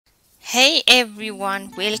Hey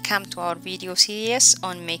everyone, welcome to our video series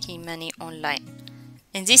on making money online.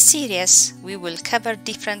 In this series, we will cover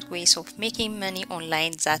different ways of making money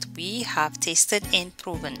online that we have tested and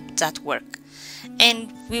proven that work.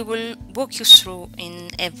 And we will walk you through in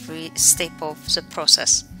every step of the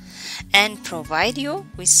process and provide you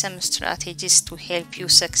with some strategies to help you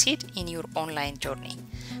succeed in your online journey.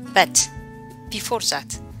 But before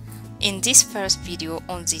that, in this first video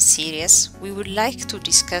on this series, we would like to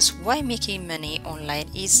discuss why making money online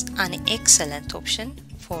is an excellent option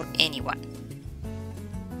for anyone.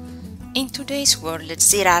 In today's world,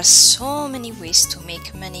 there are so many ways to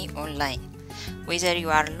make money online. Whether you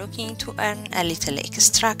are looking to earn a little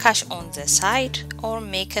extra cash on the side or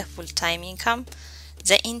make a full-time income,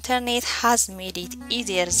 the internet has made it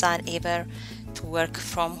easier than ever to work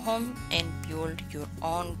from home and build your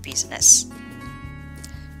own business.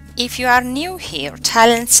 If you are new here,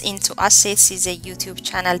 Talents into Assets is a YouTube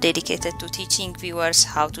channel dedicated to teaching viewers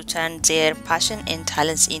how to turn their passion and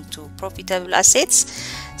talents into profitable assets.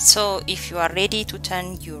 So if you are ready to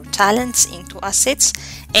turn your talents into assets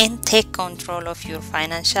and take control of your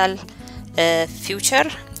financial future,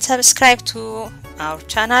 subscribe to our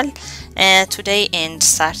channel today and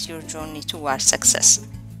start your journey towards success.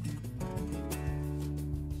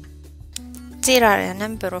 There are a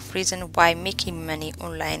number of reasons why making money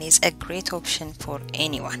online is a great option for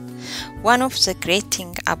anyone. One of the great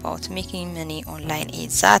things about making money online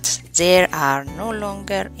is that there are no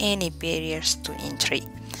longer any barriers to entry.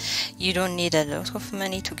 You don't need a lot of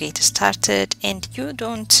money to get started, and you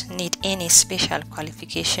don't need any special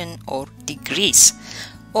qualification or degrees.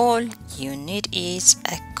 All you need is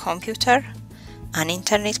a computer, an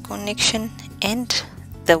internet connection, and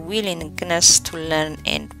the willingness to learn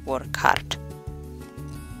and work hard.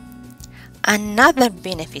 Another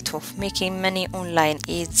benefit of making money online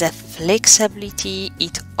is the flexibility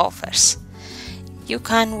it offers. You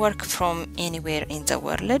can work from anywhere in the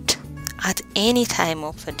world at any time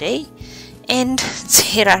of the day, and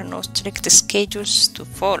there are no strict schedules to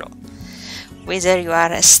follow. Whether you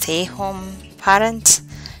are a stay-home parent,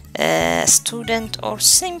 a student, or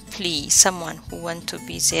simply someone who wants to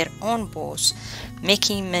be their own boss,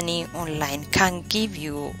 making money online can give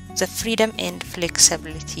you the freedom and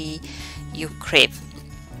flexibility you crave.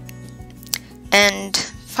 And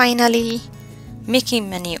finally, making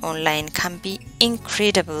money online can be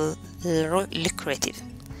incredibly lucrative.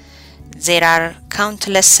 There are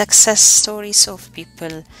countless success stories of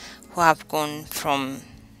people who have gone from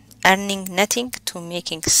earning nothing to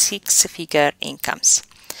making six-figure incomes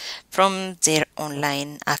from their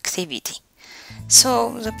online activity.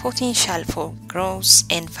 So the potential for growth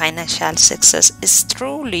and financial success is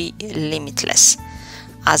truly limitless,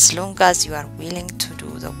 as long as you are willing to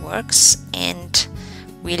do the works and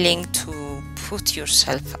willing to put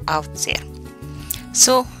yourself out there.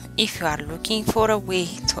 So if you are looking for a way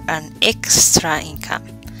to earn extra income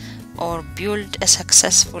or build a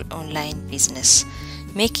successful online business,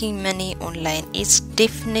 making money online is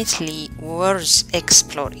definitely worth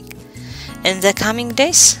exploring. In the coming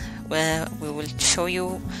days, we will show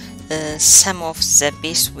you some of the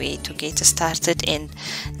best way to get started and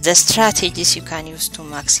the strategies you can use to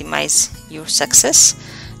maximize your success.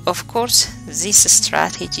 Of course, these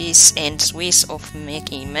strategies and ways of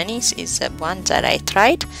making money is the one that I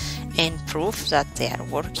tried and prove that they are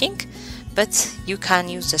working, but you can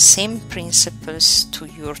use the same principles to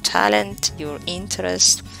your talent, your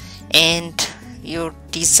interest, and your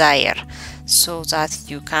desire, so that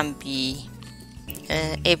you can be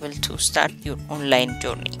able to start your online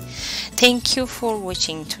journey. Thank you for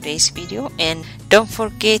watching today's video, and don't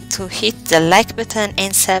forget to hit the like button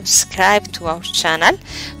and subscribe to our channel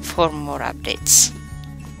for more updates.